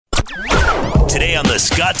Today on the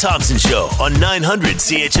Scott Thompson Show on 900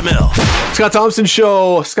 CHML. Scott Thompson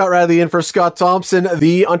Show. Scott Radley in for Scott Thompson.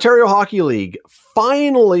 The Ontario Hockey League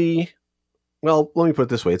finally, well, let me put it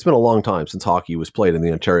this way. It's been a long time since hockey was played in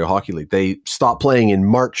the Ontario Hockey League. They stopped playing in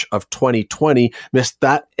March of 2020, missed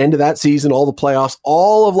that end of that season, all the playoffs,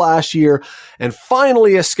 all of last year, and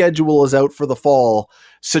finally a schedule is out for the fall,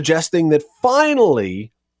 suggesting that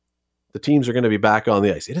finally the teams are going to be back on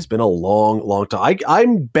the ice. It has been a long, long time.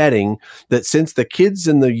 I'm betting that since the kids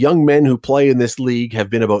and the young men who play in this league have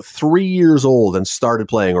been about 3 years old and started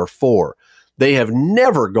playing, or 4, they have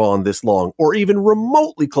never gone this long or even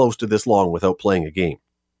remotely close to this long without playing a game.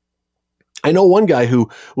 I know one guy who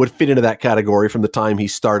would fit into that category from the time he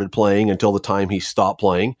started playing until the time he stopped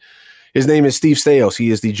playing. His name is Steve Staios.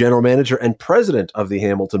 He is the general manager and president of the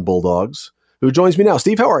Hamilton Bulldogs, who joins me now.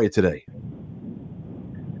 Steve, how are you today?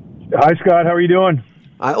 Hi, Scott. How are you doing?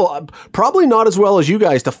 Probably not as well as you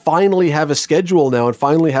guys to finally have a schedule now and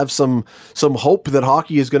finally have some hope that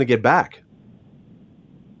hockey is going to get back.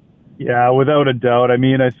 Yeah, without a doubt. I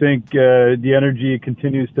mean, I think the energy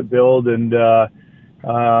continues to build, and I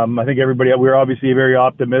think we're obviously very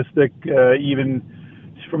optimistic, even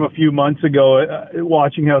from a few months ago,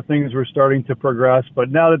 watching how things were starting to progress. But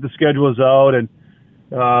now that the schedule is out and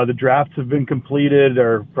the drafts have been completed,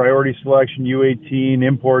 our priority selection, U18,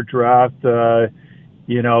 import draft,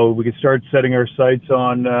 we can start setting our sights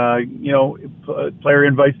on, player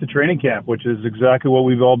invites to training camp, which is exactly what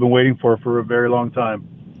we've all been waiting for a very long time.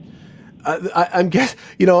 I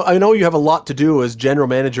know you have a lot to do as general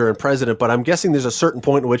manager and president, but I'm guessing there's a certain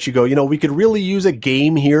point in which you go, we could really use a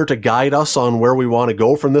game here to guide us on where we want to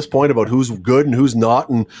go from this point about who's good and who's not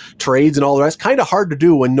and trades and all the rest. Kind of hard to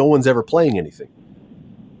do when no one's ever playing anything.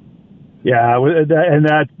 Yeah, and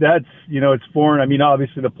that's it's foreign. I mean,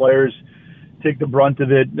 obviously the players take the brunt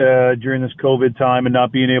of it during this COVID time and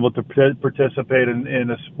not being able to participate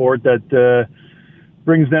in a sport that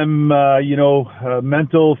brings them,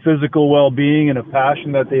 mental, physical well-being and a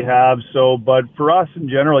passion that they have. So, but for us in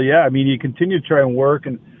general, yeah, I mean, you continue to try and work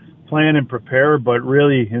and plan and prepare, but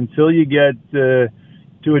really until you get to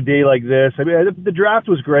a day like this, I mean, the draft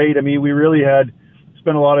was great. I mean, we really had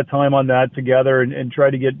spent a lot of time on that together and try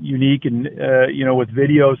to get unique and, with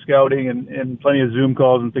video scouting and plenty of Zoom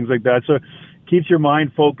calls and things like that. So it keeps your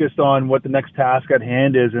mind focused on what the next task at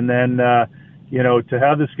hand is. And then, to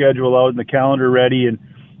have the schedule out and the calendar ready and,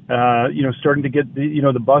 starting to get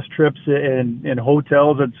the bus trips and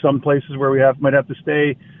hotels at some places where we might have to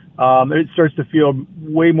stay. It starts to feel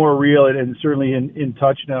way more real and certainly in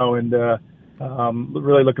touch now. And,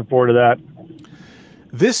 really looking forward to that.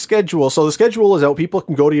 This schedule, so the schedule is out. People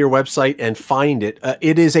can go to your website and find it.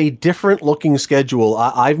 It is a different looking schedule.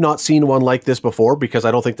 I've not seen one like this before because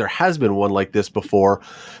I don't think there has been one like this before.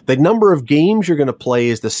 The number of games you're going to play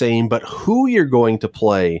is the same, but who you're going to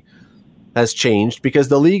play has changed because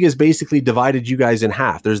the league has basically divided you guys in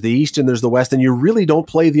half. There's the East and there's the West, and you really don't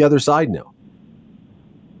play the other side now.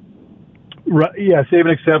 Right, yeah, save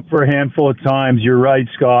and except for a handful of times. You're right,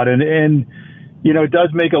 Scott. And it does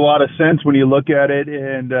make a lot of sense when you look at it,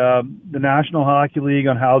 and the National Hockey League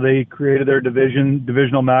on how they created their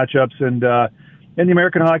divisional matchups, and the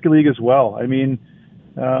American Hockey League as well. I mean,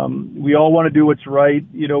 we all want to do what's right,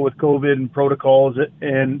 with COVID and protocols.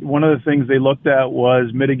 And one of the things they looked at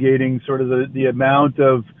was mitigating sort of the amount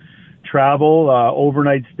of travel,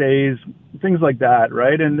 overnight stays, things like that,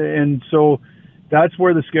 right? And so that's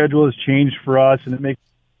where the schedule has changed for us, and it makes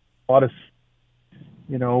a lot of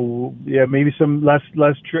maybe some less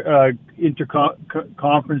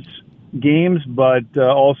interconference games, but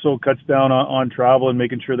also cuts down on travel and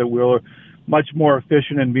making sure that we're much more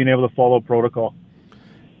efficient in being able to follow protocol.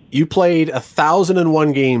 You played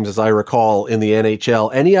 1,001 games, as I recall, in the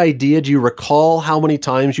NHL. Any idea, do you recall how many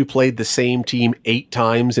times you played the same team 8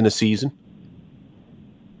 times in a season?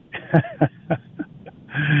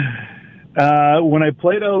 When I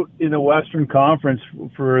played out in the Western Conference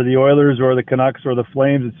for the Oilers or the Canucks or the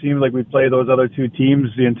Flames, it seemed like we played those other 2 teams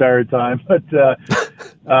the entire time. But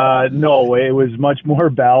no, it was much more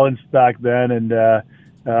balanced back then. And,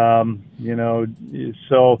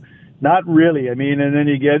 so not really. I mean, and then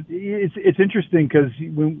it's interesting because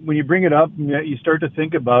when you bring it up, you start to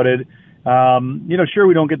think about it. Sure,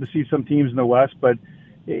 we don't get to see some teams in the West, but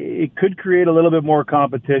it could create a little bit more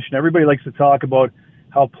competition. Everybody likes to talk about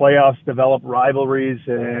how playoffs develop rivalries,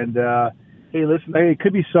 and hey, listen, it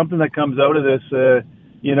could be something that comes out of this,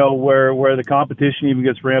 where the competition even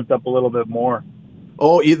gets ramped up a little bit more.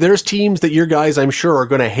 Oh, there's teams that your guys, I'm sure, are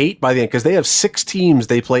going to hate by the end because they have 6 teams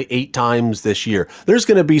they play 8 times this year. There's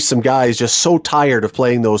going to be some guys just so tired of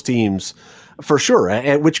playing those teams for sure,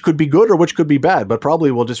 and which could be good or which could be bad, but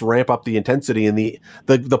probably will just ramp up the intensity and the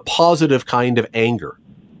positive kind of anger.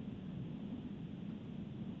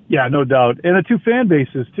 Yeah, no doubt. And the two fan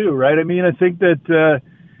bases too, right? I mean, I think that,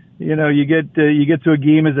 you get to a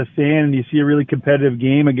game as a fan and you see a really competitive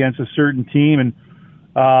game against a certain team, and,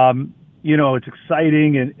 it's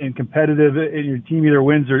exciting and competitive, and your team either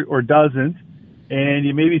wins or doesn't. And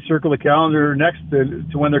you maybe circle the calendar next to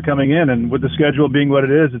when they're coming in. And with the schedule being what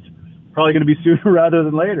it is, it's probably going to be sooner rather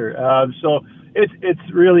than later. So it's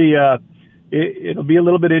really, it'll be a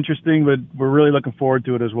little bit interesting, but we're really looking forward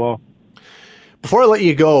to it as well. Before I let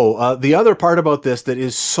you go, the other part about this that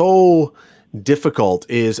is so difficult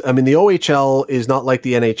is, I mean, the OHL is not like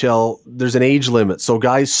the NHL. There's an age limit, so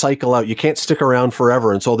guys cycle out. You can't stick around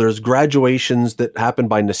forever, and so there's graduations that happen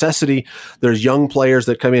by necessity. There's young players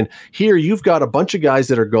that come in. Here, you've got a bunch of guys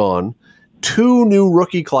that are gone, 2 new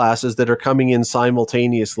rookie classes that are coming in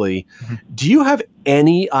simultaneously. Mm-hmm. Do you have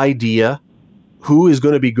any idea who is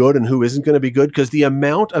going to be good and who isn't going to be good? Because the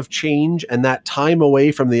amount of change and that time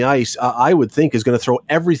away from the ice, I would think, is going to throw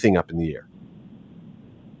everything up in the air.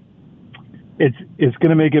 It's going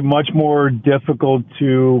to make it much more difficult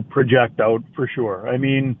to project out, for sure. I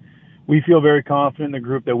mean, we feel very confident in the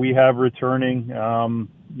group that we have returning.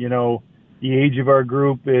 The age of our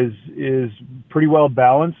group is pretty well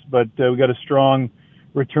balanced, but we got a strong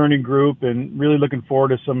returning group, and really looking forward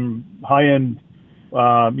to some high-end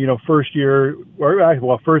first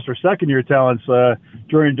or second year talents.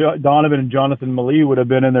 Jordan Donovan and Jonathan Malee would have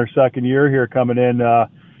been in their second year here coming in.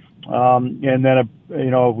 And then,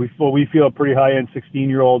 we feel a pretty high end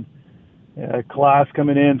 16-year-old class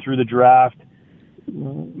coming in through the draft.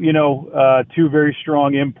 2 very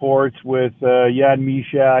strong imports with Yad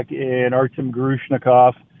Mishak and Artem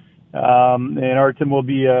Grushnikov. And Artem will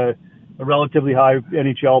be a relatively high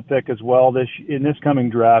NHL pick as well in this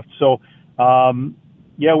coming draft. So,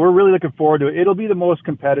 we're really looking forward to it. It'll be the most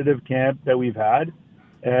competitive camp that we've had,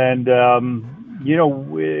 and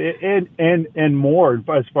and more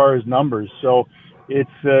as far as numbers. So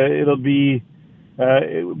it'll be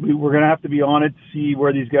we're going to have to be on it to see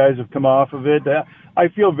where these guys have come off of it. I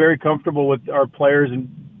feel very comfortable with our players and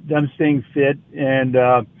them staying fit and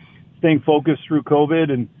staying focused through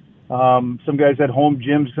COVID. And some guys had home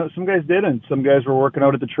gyms, some guys didn't. Some guys were working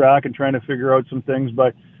out at the track and trying to figure out some things,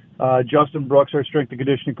 but Justin Brooks, our strength and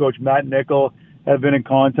conditioning coach, Matt Nickel, have been in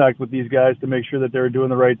contact with these guys to make sure that they're doing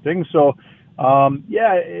the right thing. So, time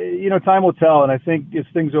will tell. And I think as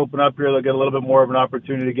things open up here, they'll get a little bit more of an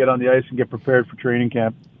opportunity to get on the ice and get prepared for training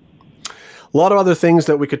camp. A lot of other things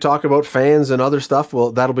that we could talk about, fans and other stuff.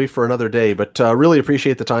 Well, that'll be for another day. But really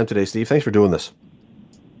appreciate the time today, Steve. Thanks for doing this.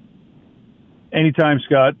 Anytime,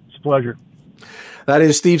 Scott. It's a pleasure. That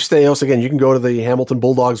is Steve Staios. Again, you can go to the Hamilton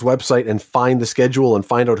Bulldogs website and find the schedule and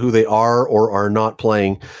find out who they are or are not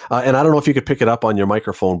playing. And I don't know if you could pick it up on your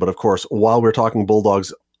microphone, but of course, while we're talking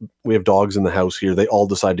Bulldogs, we have dogs in the house here. They all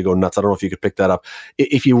decide to go nuts. I don't know if you could pick that up.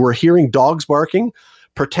 If you were hearing dogs barking,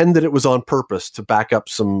 pretend that it was on purpose to back up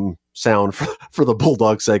some sound for the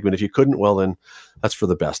Bulldog segment. If you couldn't, well, then that's for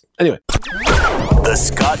the best. Anyway. The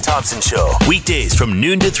Scott Thompson Show, weekdays from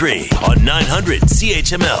noon to 3 on 900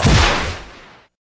 CHML.